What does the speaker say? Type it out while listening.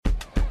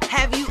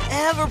Have you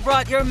ever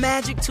brought your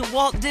magic to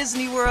Walt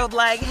Disney World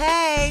like,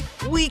 hey,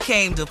 we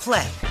came to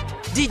play?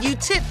 Did you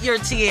tip your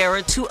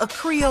tiara to a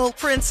Creole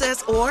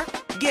princess or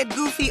get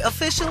goofy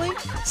officially?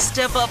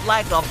 Step up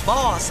like a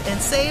boss and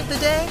save the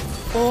day?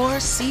 Or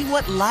see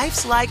what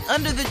life's like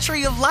under the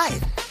tree of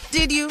life?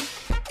 Did you?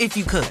 If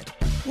you could.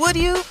 Would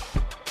you?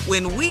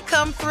 When we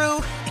come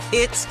through,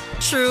 it's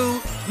true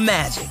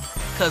magic.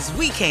 'Cause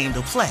we came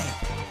to play.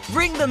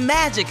 Bring the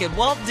magic at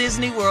Walt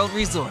Disney World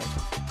Resort.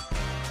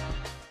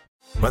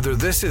 Whether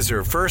this is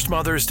her first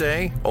Mother's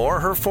Day or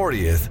her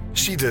 40th,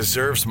 she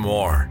deserves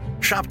more.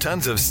 Shop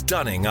tons of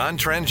stunning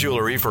on-trend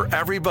jewelry for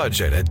every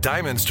budget at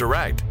Diamonds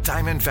Direct.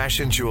 Diamond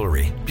fashion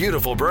jewelry,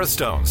 beautiful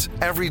birthstones,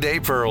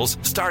 everyday pearls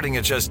starting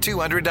at just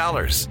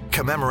 $200.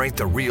 Commemorate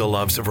the real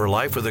loves of her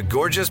life with a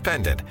gorgeous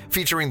pendant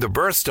featuring the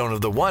birthstone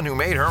of the one who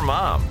made her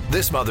mom.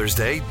 This Mother's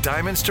Day,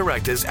 Diamonds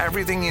Direct is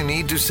everything you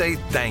need to say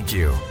thank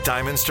you.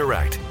 Diamonds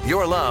Direct,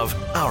 your love,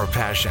 our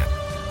passion.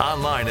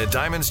 Online at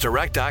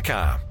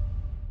diamondsdirect.com.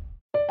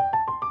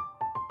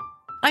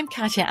 I'm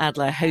Katya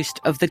Adler, host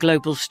of The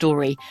Global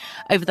Story.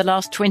 Over the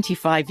last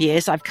 25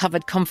 years, I've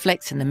covered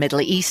conflicts in the Middle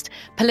East,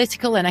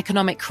 political and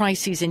economic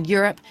crises in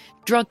Europe,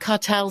 drug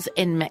cartels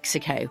in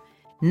Mexico.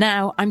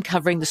 Now I'm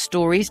covering the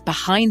stories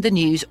behind the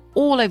news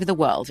all over the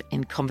world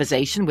in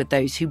conversation with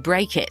those who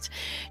break it.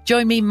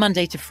 Join me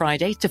Monday to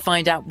Friday to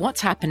find out what's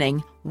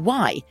happening,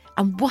 why,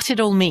 and what it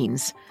all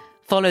means.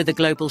 Follow The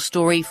Global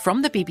Story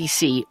from the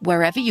BBC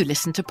wherever you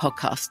listen to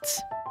podcasts.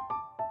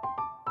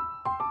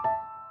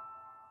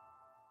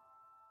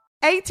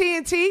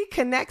 AT&T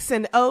connects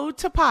an ode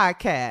to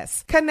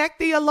podcasts. Connect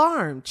the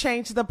alarm.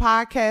 Change the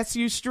podcast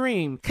you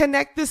stream.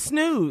 Connect the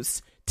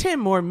snooze. 10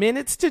 more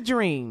minutes to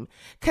dream.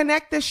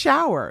 Connect the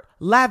shower.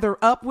 Lather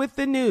up with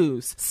the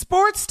news.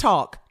 Sports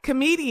talk,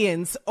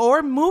 comedians,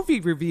 or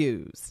movie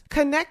reviews.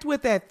 Connect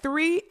with that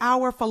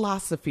 3-hour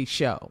philosophy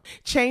show.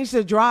 Change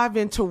the drive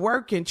into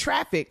work in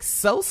traffic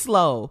so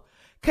slow.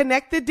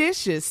 Connect the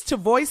dishes to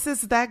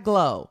voices that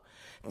glow.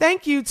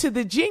 Thank you to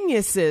the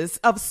geniuses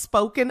of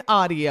spoken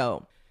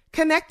audio.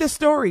 Connect the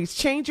stories,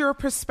 change your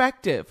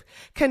perspective.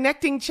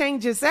 Connecting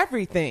changes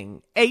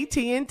everything.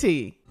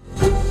 AT&T.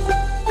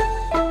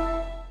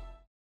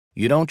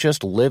 You don't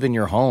just live in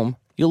your home,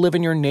 you live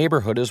in your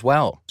neighborhood as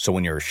well. So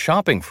when you're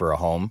shopping for a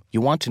home,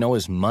 you want to know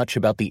as much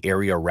about the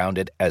area around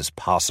it as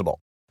possible.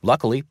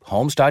 Luckily,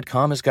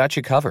 Homes.com has got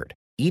you covered.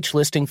 Each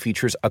listing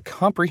features a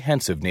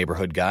comprehensive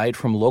neighborhood guide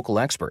from local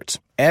experts.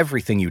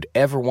 Everything you'd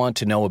ever want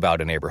to know about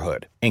a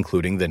neighborhood,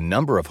 including the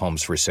number of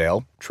homes for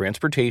sale,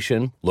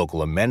 transportation,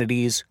 local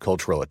amenities,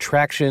 cultural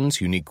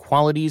attractions, unique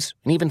qualities,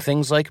 and even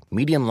things like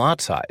median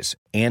lot size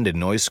and a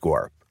noise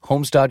score.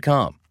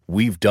 Homes.com.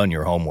 We've done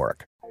your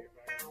homework.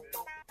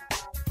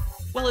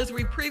 Well, as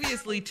we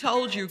previously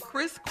told you,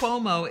 Chris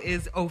Cuomo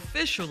is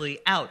officially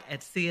out at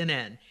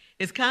CNN.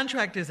 His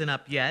contract isn't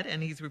up yet,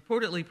 and he's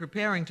reportedly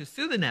preparing to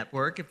sue the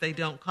network if they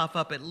don't cough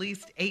up at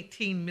least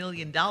 $18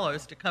 million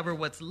to cover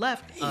what's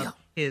left of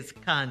his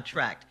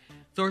contract.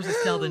 Sources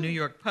tell the New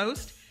York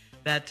Post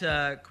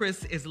that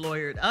Chris is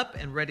lawyered up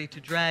and ready to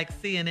drag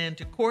CNN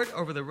to court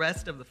over the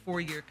rest of the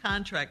 4-year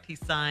contract he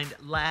signed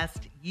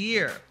last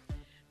year.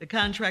 The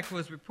contract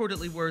was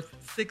reportedly worth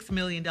 $6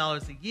 million a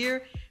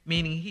year,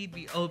 meaning he'd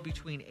be owed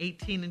between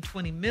 $18 and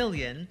 $20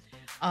 million.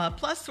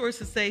 Plus,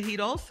 sources say he'd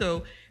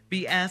also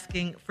be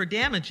asking for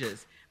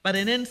damages. But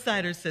an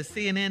insider says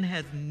CNN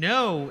has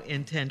no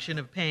intention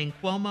of paying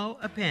Cuomo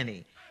a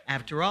penny.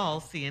 After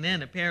all,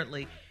 CNN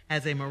apparently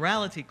has a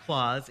morality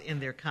clause in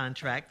their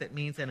contract that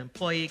means an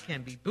employee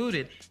can be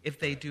booted if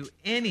they do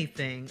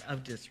anything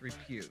of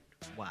disrepute.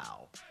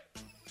 Wow.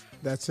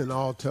 That's in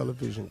all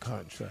television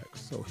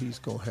contracts, so he's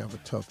going to have a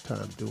tough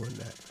time doing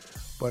that.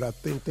 But I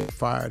think they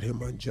fired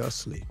him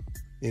unjustly,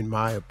 in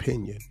my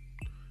opinion,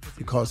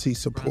 because he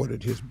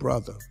supported his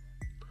brother.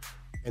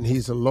 And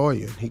he's a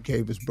lawyer, and he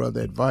gave his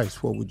brother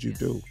advice. What would you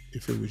do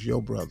if it was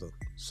your brother?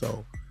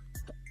 So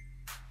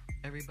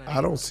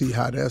I don't see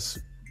how that's...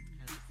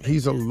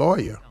 He's a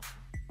lawyer.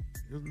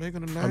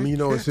 I mean,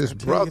 it's his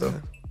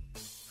brother.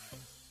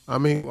 I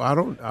mean, I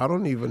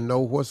don't even know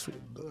what's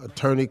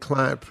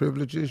attorney-client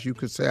privileges. You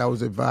could say I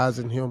was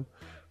advising him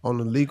on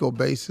a legal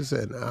basis,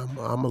 and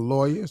I'm a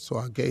lawyer, so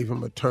I gave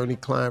him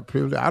attorney-client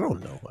privilege. I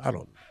don't know.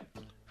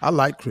 I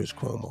like Chris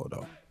Cuomo,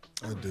 though.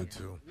 I do,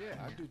 too. Yeah,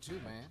 I do, too,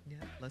 man. Yeah,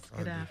 let's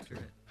get after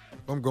it. If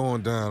I'm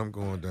going down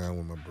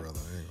with my brother.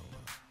 I ain't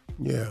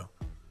gonna lie. Yeah.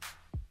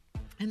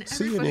 And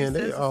everybody says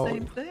the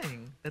same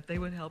thing, that they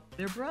would help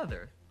their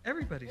brother.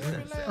 Everybody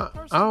says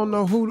that. I don't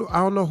know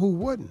who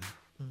wouldn't.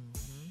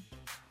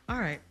 All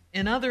right.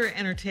 In other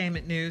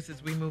entertainment news,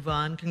 as we move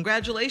on,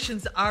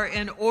 congratulations are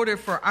in order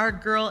for our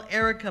girl,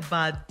 Erykah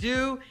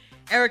Badu.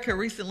 Erykah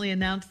recently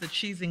announced that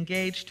she's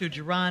engaged to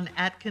Jerron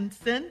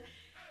Atkinson,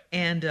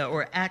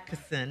 or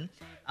Atkinson.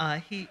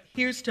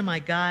 Here's to my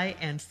guy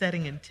and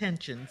setting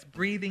intentions,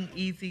 breathing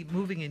easy,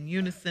 moving in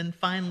unison,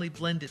 finely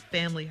blended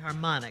family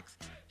harmonics,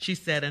 she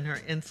said in her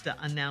Insta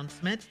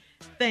announcement.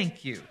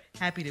 Thank you.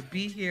 Happy to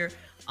be here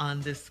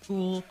on this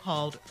school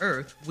called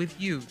Earth with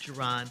you,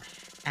 Jerron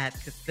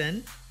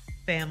Atkinson.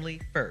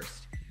 Family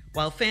first.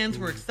 While fans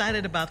were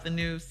excited about the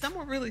news, some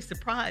were really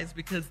surprised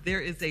because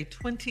there is a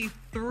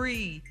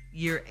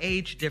 23-year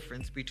age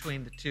difference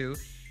between the two.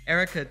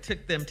 Erica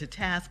took them to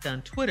task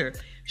on Twitter.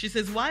 She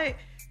says, why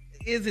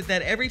is it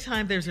that every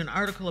time there's an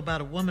article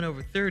about a woman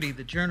over 30,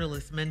 the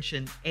journalists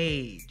mention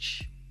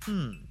age?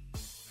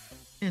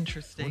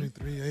 Interesting.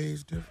 23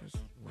 age difference?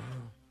 Wow.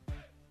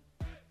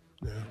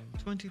 Yeah.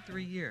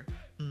 23-year.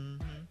 Mm-hmm.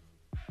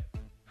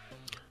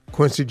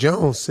 Quincy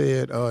Jones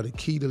said the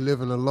key to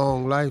living a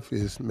long life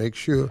is make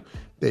sure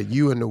that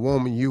you and the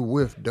woman you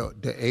with,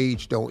 the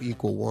age don't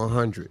equal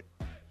 100.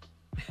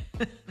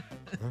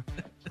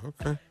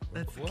 Okay.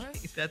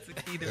 That's the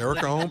key to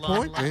Erica on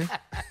point, man.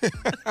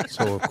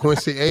 So if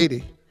Quincy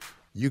 80,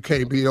 you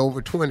can't be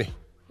over 20.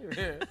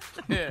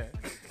 Yeah.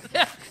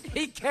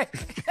 He can't.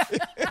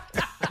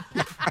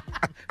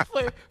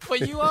 for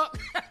you up,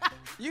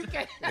 you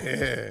can't.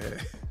 Yeah.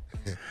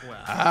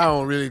 Wow. I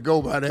don't really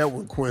go by that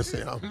one,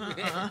 Quincy. I'm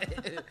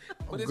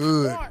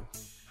good.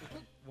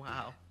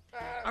 Wow.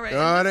 All right.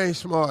 No, it ain't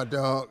smart,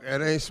 dog.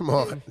 That ain't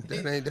smart.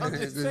 That ain't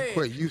good.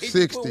 Quick, you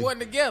 60. Put one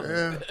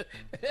together.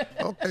 Yeah.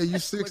 Okay, you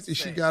 60.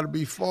 She got to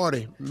be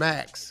 40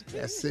 max.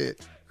 That's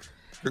it.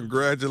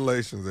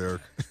 Congratulations,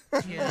 Eric.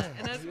 Yeah.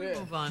 And as we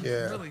move on,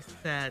 really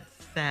sad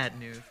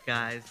news,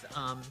 guys.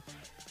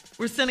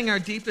 We're sending our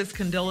deepest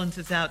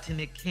condolences out to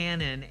Nick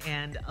Cannon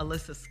and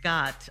Alyssa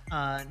Scott.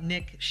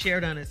 Nick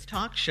shared on his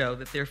talk show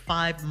that their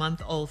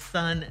 5-month-old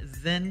son,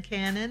 Zen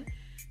Cannon,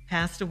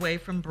 passed away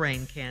from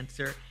brain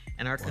cancer.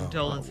 And our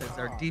condolences,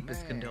 our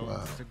deepest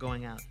condolences are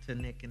going out to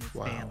Nick and his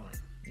family.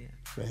 Yeah.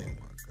 Man.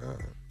 Oh, my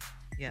God.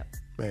 Yep.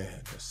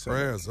 Man, that's sad.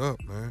 Prayers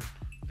up, man.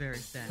 Very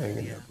sad. Hang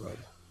in there, brother.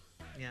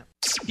 Yep.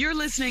 You're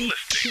listening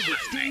to the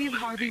Steve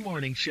Harvey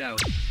Morning Show.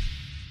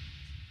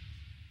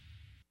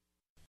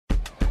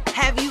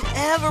 Have you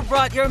ever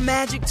brought your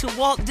magic to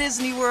Walt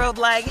Disney World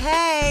like,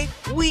 hey,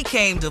 we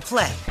came to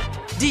play?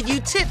 Did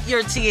you tip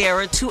your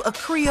tiara to a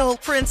Creole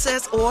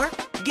princess or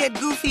get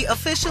goofy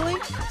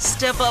officially?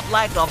 Step up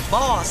like a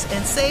boss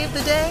and save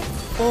the day?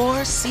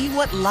 Or see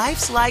what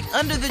life's like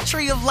under the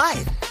tree of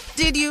life?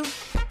 Did you?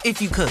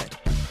 If you could.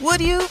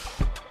 Would you?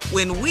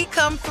 When we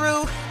come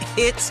through,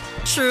 it's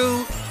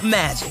true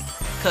magic.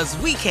 'Cause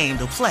we came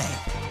to play.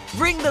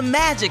 Bring the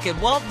magic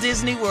at Walt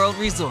Disney World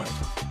Resort.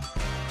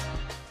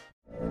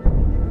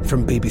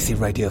 From BBC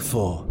Radio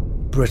 4,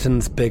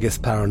 Britain's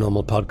biggest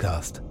paranormal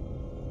podcast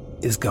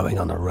is going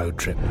on a road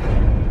trip.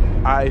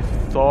 I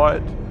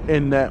thought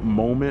in that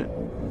moment,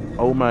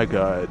 oh my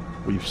God,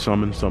 we've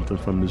summoned something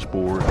from this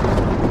board.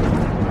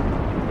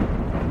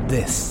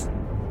 This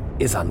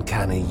is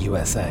Uncanny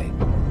USA.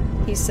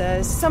 He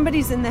says,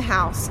 somebody's in the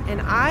house,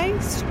 and I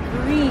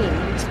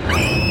screamed.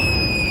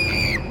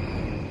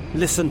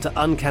 Listen to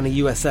Uncanny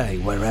USA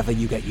wherever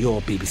you get your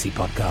BBC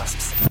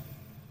podcasts,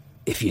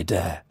 if you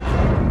dare.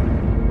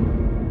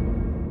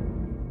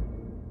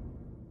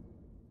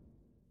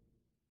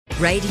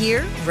 Right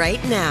here,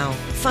 right now.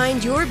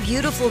 Find your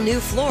beautiful new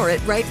floor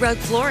at Right Rug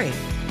Flooring.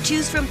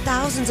 Choose from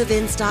thousands of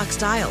in-stock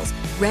styles,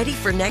 ready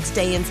for next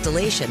day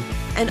installation,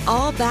 and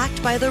all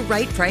backed by the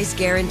right price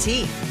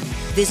guarantee.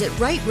 Visit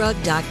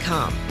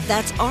rightrug.com.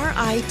 That's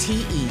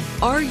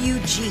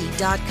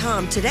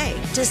RITERUG.com today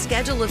to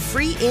schedule a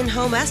free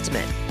in-home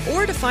estimate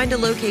or to find a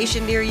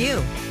location near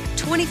you.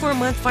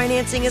 24-month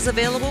financing is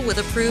available with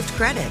approved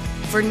credit.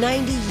 For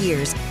 90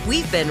 years,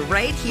 we've been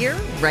right here,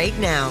 right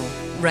now.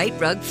 Right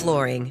Rug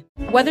Flooring.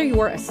 Whether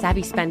you're a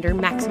savvy spender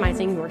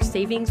maximizing your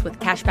savings with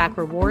cashback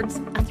rewards,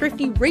 a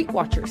thrifty rate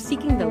watcher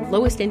seeking the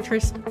lowest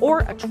interest,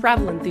 or a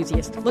travel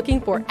enthusiast looking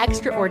for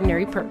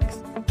extraordinary perks,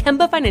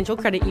 Kemba Financial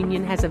Credit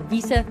Union has a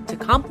visa to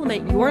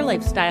complement your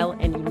lifestyle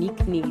and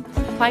unique needs.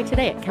 Apply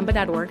today at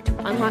Kemba.org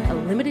to unlock a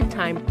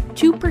limited-time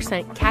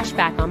 2% cash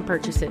back on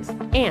purchases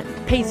and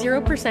pay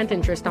 0%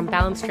 interest on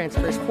balance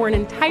transfers for an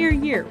entire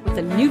year with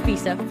a new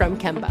visa from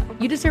Kemba.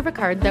 You deserve a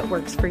card that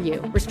works for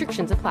you.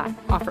 Restrictions apply.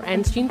 Offer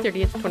ends June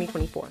 30th,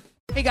 2024.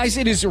 Hey guys,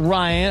 it is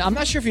Ryan. I'm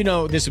not sure if you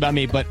know this about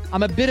me, but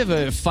I'm a bit of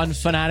a fun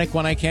fanatic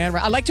when I can.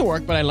 I like to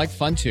work, but I like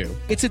fun too.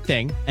 It's a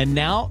thing. And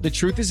now the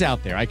truth is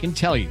out there. I can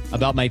tell you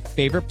about my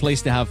favorite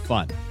place to have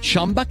fun.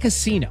 Chumba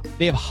Casino.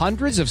 They have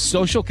hundreds of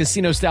social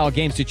casino style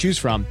games to choose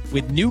from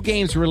with new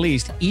games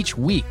released each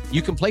week.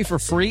 You can play for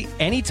free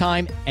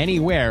anytime,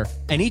 anywhere.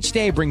 And each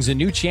day brings a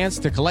new chance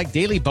to collect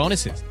daily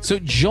bonuses. So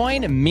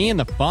join me in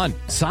the fun.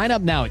 Sign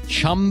up now at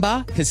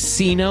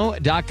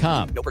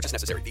ChumbaCasino.com. No purchase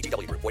necessary.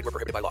 VGW Group. Void where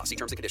prohibited by law. See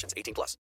terms and conditions. 18+.